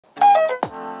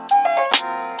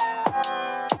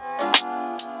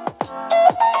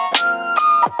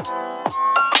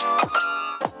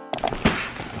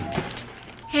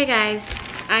Okay guys,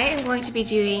 I am going to be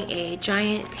doing a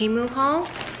giant Temu haul.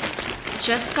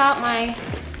 Just got my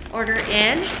order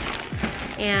in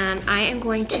and I am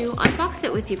going to unbox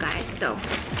it with you guys. So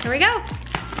here we go. I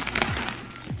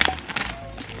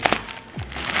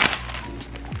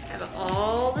have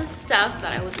all the stuff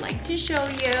that I would like to show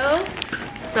you.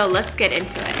 So let's get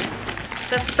into it.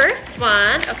 The first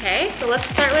one, okay, so let's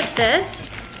start with this.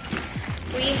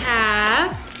 We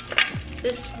have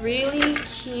this really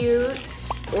cute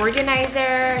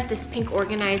organizer, this pink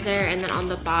organizer, and then on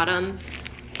the bottom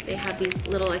they have these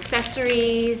little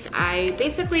accessories. I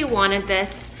basically wanted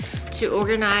this to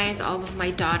organize all of my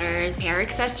daughter's hair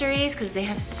accessories because they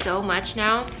have so much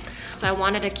now. So I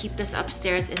wanted to keep this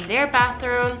upstairs in their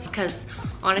bathroom because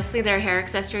honestly their hair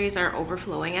accessories are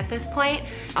overflowing at this point.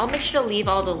 I'll make sure to leave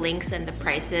all the links and the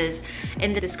prices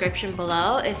in the description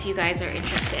below if you guys are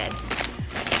interested.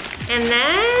 And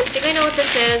then, I think I know what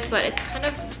this is, but it's kind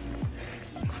of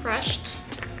crushed.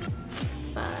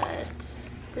 But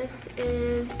this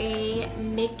is a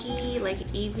Mickey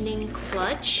like evening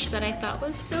clutch that I thought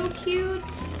was so cute.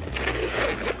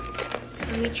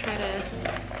 Let me try to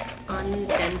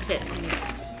undent it and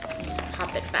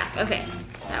pop it back. Okay,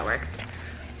 that works.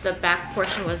 The back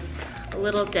portion was a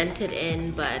little dented in,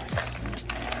 but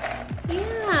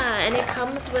yeah, and it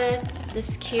comes with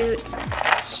this cute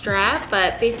strap,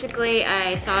 but basically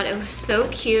I thought it was so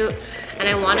cute and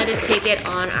I wanted to take it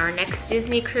on our next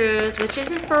Disney cruise, which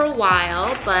isn't for a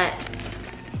while, but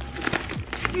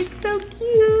it's so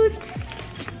cute.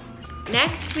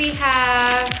 Next we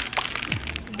have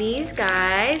these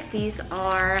guys. These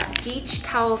are beach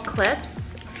towel clips,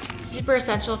 super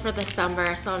essential for the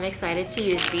summer, so I'm excited to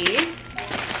use these.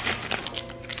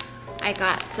 I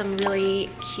got some really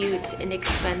cute,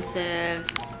 inexpensive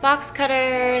box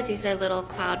cutters. These are little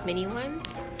cloud mini ones.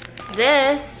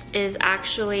 This is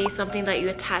actually something that you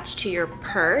attach to your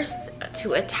purse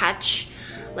to attach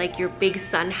like your big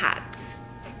sun hats.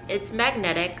 It's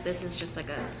magnetic. This is just like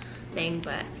a thing,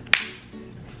 but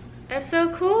that's so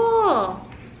cool.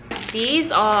 These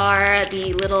are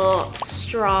the little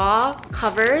straw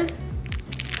covers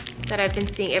that I've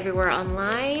been seeing everywhere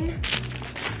online.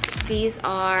 These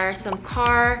are some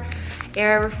car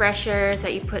air refreshers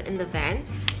that you put in the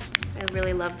vents. I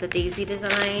really love the daisy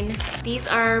design. These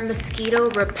are mosquito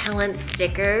repellent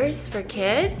stickers for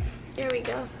kids. There we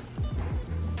go.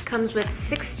 Comes with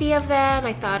 60 of them.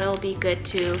 I thought it'll be good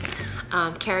to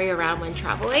carry around when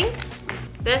traveling.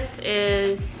 This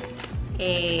is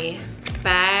a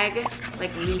bag,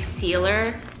 like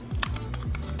resealer.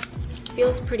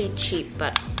 Feels pretty cheap,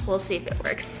 but we'll see if it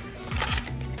works.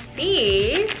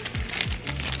 These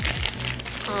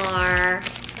are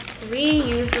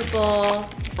reusable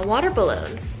water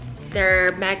balloons.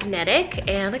 They're magnetic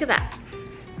and look at that.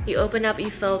 You open up,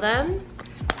 you fill them,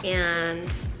 and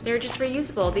they're just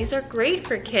reusable. These are great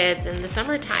for kids in the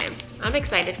summertime. I'm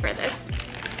excited for this.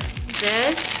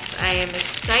 This I am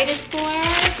excited for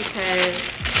because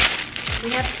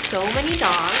we have so many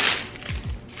dogs.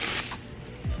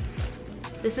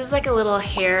 This is like a little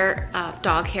hair,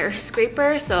 dog hair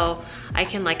scraper, so I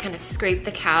can like kind of scrape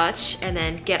the couch and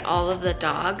then get all of the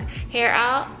dog hair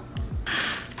out.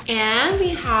 And we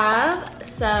have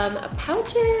some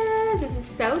pouches. This is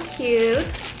so cute.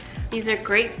 These are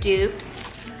great dupes.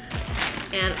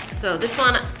 And so this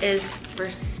one is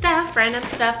for stuff, random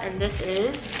stuff, and this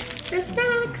is for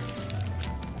snacks.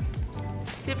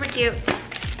 Super cute.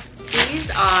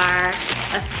 These are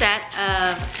a set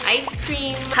of ice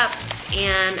cream cups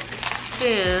and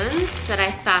spoons that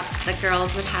I thought the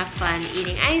girls would have fun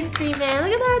eating ice cream in.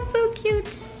 Look at that, so cute.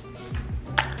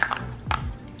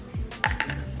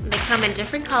 They come in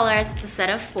different colors. It's a set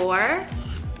of 4.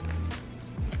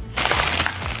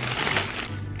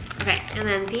 Okay, and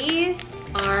then these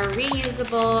are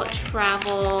reusable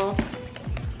travel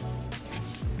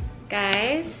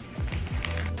guys.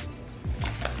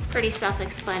 Pretty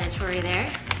self-explanatory there.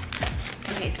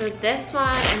 Okay, so this one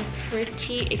I'm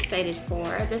pretty excited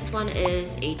for. This one is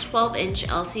a 12-inch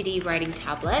LCD writing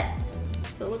tablet.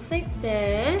 So it looks like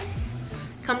this.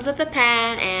 Comes with a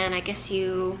pen, and I guess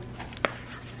you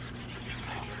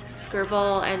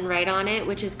scribble and write on it,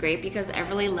 which is great because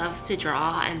Everly loves to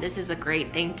draw, and this is a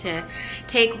great thing to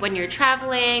take when you're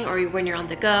traveling or when you're on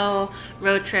the go,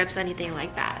 road trips, anything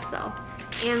like that. So,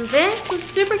 and this was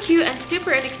super cute and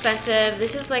super inexpensive.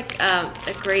 This is like a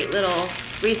great little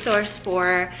resource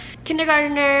for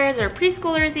kindergartners or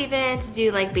preschoolers even to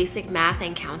do like basic math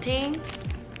and counting.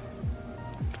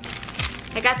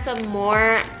 I got some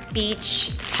more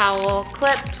beach towel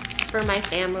clips for my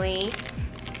family.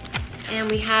 And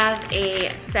we have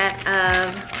a set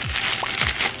of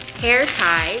hair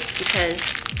ties because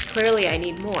clearly I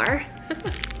need more.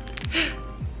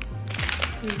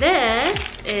 This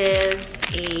is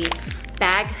a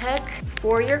bag hook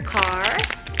for your car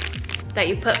that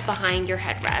you put behind your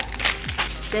headrest.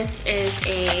 This is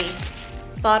a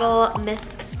bottle mist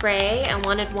spray. I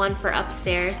wanted one for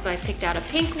upstairs, so I picked out a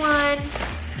pink one.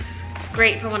 It's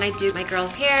great for when I do my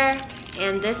girl's hair.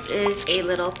 And this is a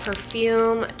little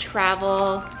perfume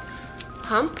travel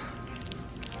pump.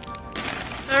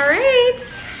 All right,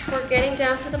 we're getting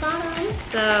down to the bottom.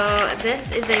 So this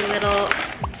is a little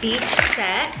beach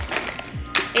set.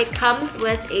 It comes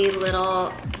with a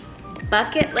little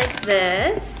bucket like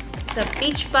this. It's a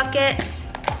beach bucket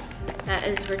that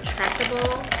is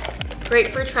retractable.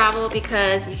 Great for travel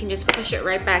because you can just push it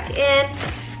right back in.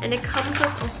 And it comes with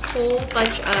a whole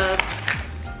bunch of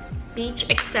beach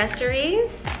accessories,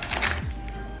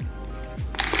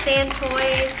 sand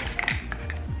toys.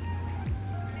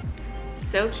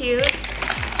 So cute.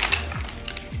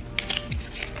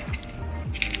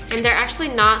 And they're actually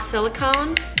not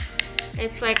silicone.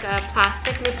 It's like a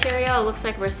plastic material. It looks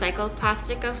like recycled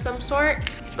plastic of some sort.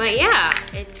 But yeah,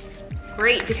 it's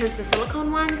great because the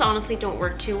silicone ones honestly don't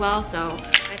work too well, so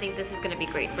I think this is gonna be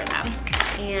great for them.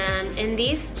 And in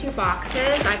these two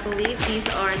boxes, I believe these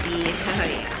are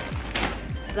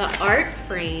the art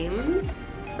frames,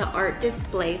 the art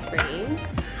display frames.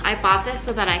 I bought this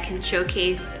so that I can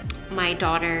showcase my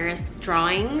daughter's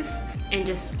drawings and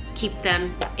just keep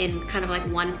them in kind of like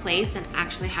one place and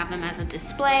actually have them as a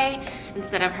display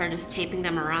instead of her just taping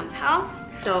them around the house.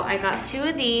 So I got 2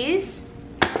 of these.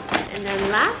 And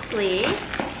then lastly,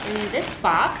 in this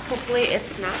box, hopefully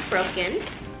it's not broken.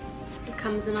 It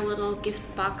comes in a little gift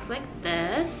box like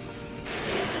this.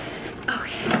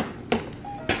 Okay.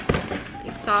 I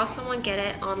saw someone get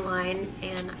it online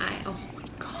and oh my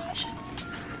gosh, it's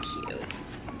so cute.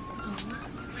 Oh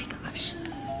my gosh.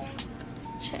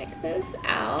 Check this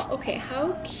out. Okay,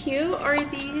 how cute are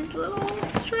these little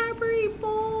strawberry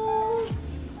bowls?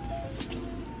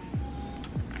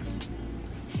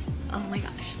 Oh my gosh.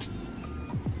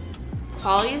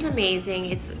 Quality is amazing.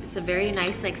 It's a very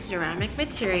nice like ceramic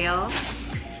material.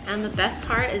 And the best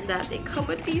part is that they come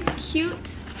with these cute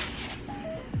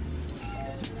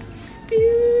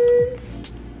spoons.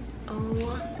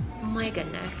 Oh my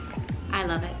goodness. I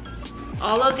love it.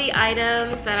 All of the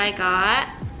items that I got,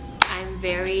 I'm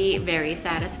very, very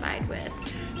satisfied with.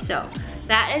 So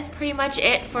that is pretty much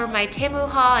it for my Temu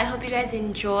haul. I hope you guys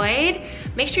enjoyed.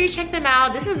 Make sure you check them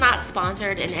out. This is not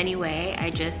sponsored in any way. I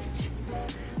just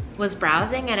was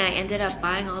browsing and I ended up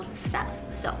buying all this stuff.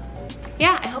 So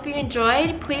yeah, I hope you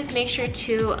enjoyed. Please make sure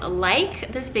to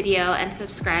like this video and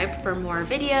subscribe for more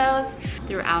videos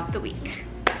throughout the week.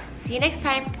 See you next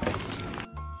time.